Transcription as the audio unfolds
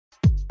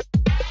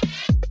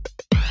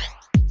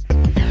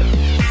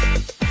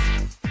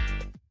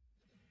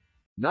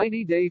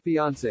90 Day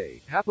Fiancé,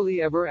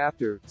 Happily Ever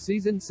After,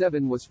 Season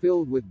 7 was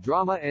filled with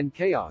drama and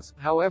chaos.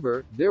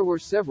 However, there were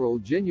several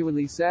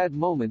genuinely sad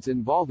moments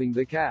involving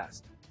the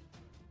cast.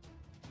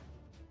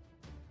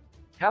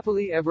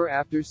 Happily Ever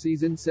After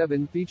Season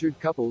 7 featured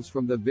couples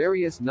from the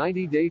various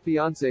 90 Day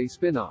Fiancé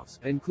spin-offs,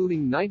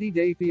 including 90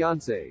 Day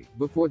Fiancé,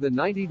 Before the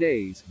 90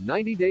 Days,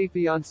 90 Day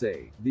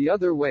Fiancé, The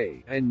Other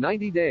Way, and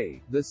 90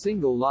 Day, The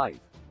Single Life.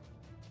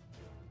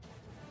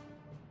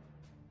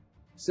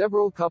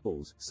 Several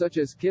couples, such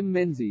as Kim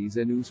Menzies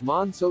and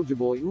Usman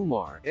Sojaboy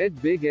Umar,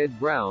 Ed Big Ed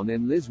Brown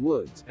and Liz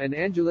Woods, and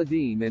Angela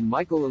Deem and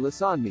Michael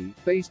Alasanmi,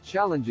 faced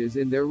challenges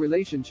in their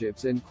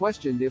relationships and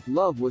questioned if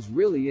love was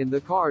really in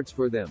the cards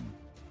for them.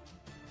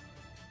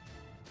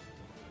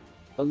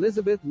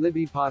 Elizabeth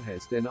Libby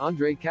Pothest and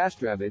Andre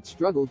Kastravitz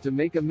struggled to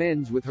make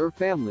amends with her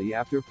family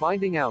after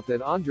finding out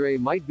that Andre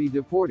might be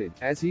deported,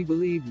 as he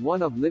believed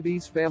one of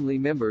Libby's family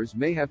members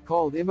may have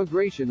called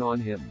immigration on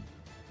him.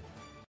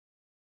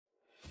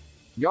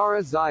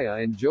 Yara Zaya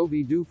and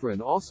Jovi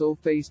Dufresne also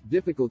faced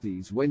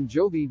difficulties when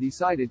Jovi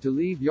decided to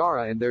leave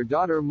Yara and their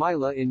daughter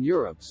Mila in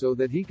Europe so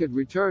that he could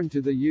return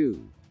to the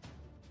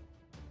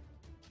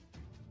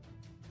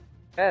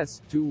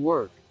U.S. to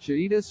work.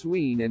 Shaeeda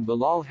Sween and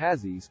Bilal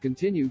Haziz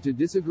continue to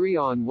disagree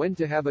on when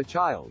to have a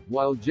child,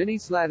 while Jenny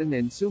Slatin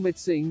and Sumit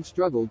Singh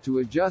struggled to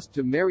adjust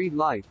to married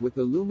life with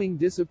the looming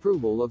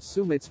disapproval of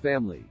Sumit's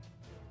family.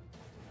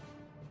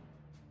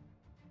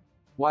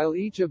 While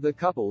each of the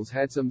couples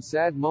had some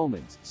sad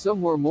moments,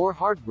 some were more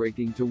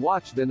heartbreaking to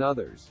watch than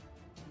others.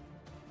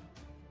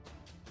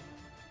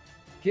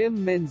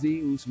 Kim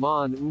Menzies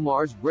Usman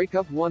Umar's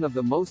breakup. One of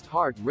the most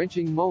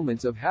heart-wrenching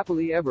moments of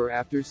Happily Ever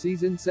After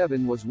Season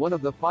 7 was one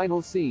of the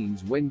final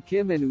scenes when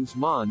Kim and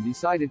Usman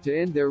decided to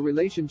end their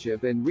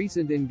relationship and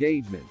recent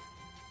engagement.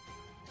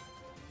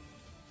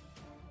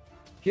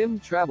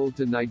 Kim traveled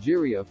to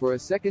Nigeria for a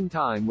second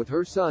time with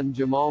her son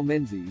Jamal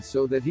Menzies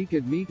so that he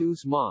could meet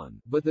Usman,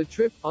 but the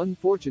trip,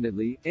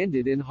 unfortunately,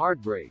 ended in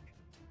heartbreak.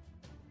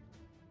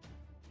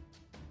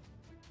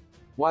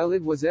 While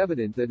it was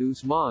evident that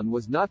Usman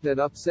was not that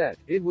upset,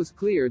 it was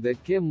clear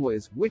that Kim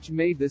was, which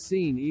made the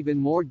scene even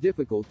more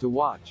difficult to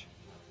watch.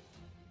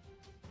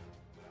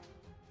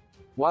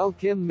 While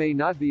Kim may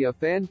not be a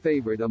fan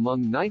favorite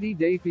among 90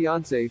 Day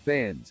Fiancé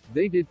fans,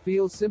 they did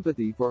feel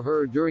sympathy for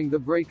her during the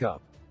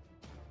breakup.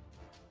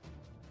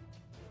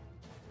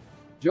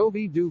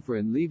 Jovi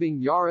Dufresne leaving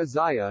Yara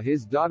Zaya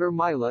his daughter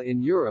Mila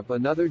in Europe.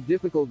 Another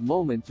difficult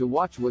moment to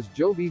watch was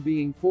Jovi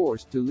being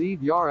forced to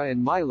leave Yara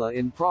and Mila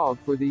in Prague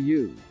for the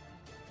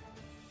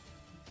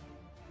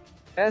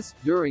U.S.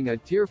 during a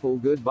tearful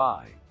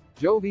goodbye.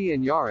 Jovi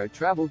and Yara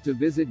traveled to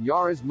visit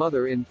Yara's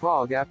mother in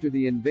Prague after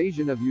the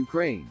invasion of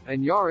Ukraine,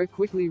 and Yara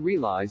quickly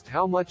realized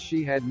how much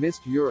she had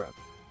missed Europe.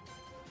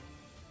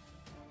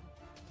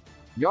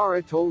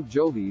 Yara told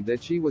Jovi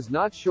that she was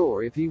not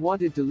sure if he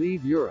wanted to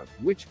leave Europe,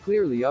 which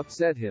clearly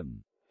upset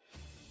him.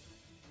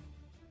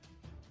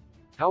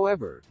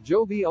 However,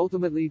 Jovi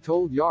ultimately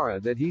told Yara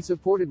that he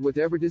supported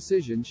whatever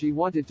decision she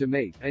wanted to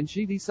make, and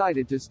she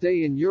decided to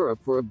stay in Europe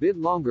for a bit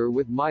longer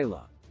with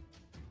Mila.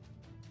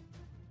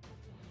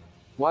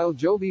 While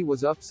Jovi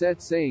was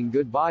upset saying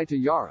goodbye to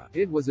Yara,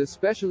 it was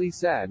especially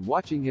sad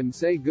watching him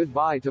say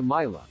goodbye to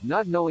Mila,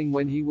 not knowing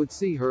when he would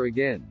see her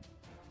again.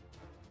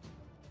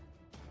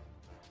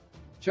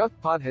 Chuck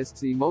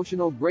Pothest's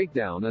emotional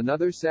breakdown.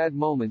 Another sad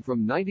moment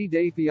from 90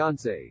 Day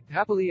Fiancé,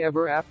 Happily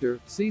Ever After,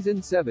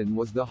 Season 7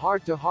 was the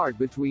heart-to-heart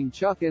between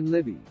Chuck and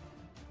Libby.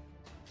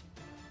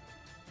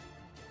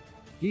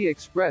 He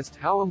expressed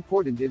how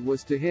important it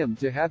was to him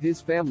to have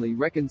his family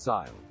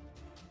reconciled.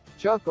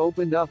 Chuck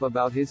opened up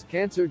about his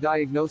cancer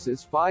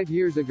diagnosis 5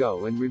 years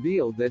ago and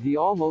revealed that he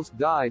almost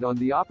died on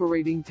the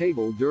operating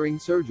table during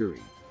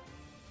surgery.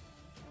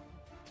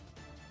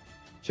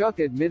 Chuck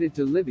admitted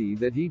to Libby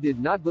that he did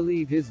not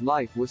believe his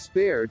life was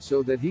spared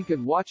so that he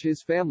could watch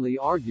his family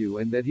argue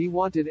and that he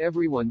wanted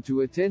everyone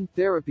to attend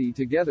therapy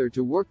together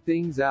to work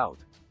things out.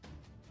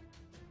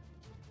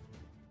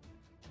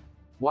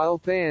 While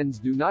fans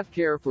do not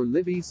care for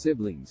Libby's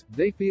siblings,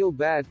 they feel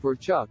bad for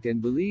Chuck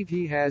and believe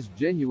he has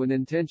genuine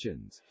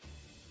intentions.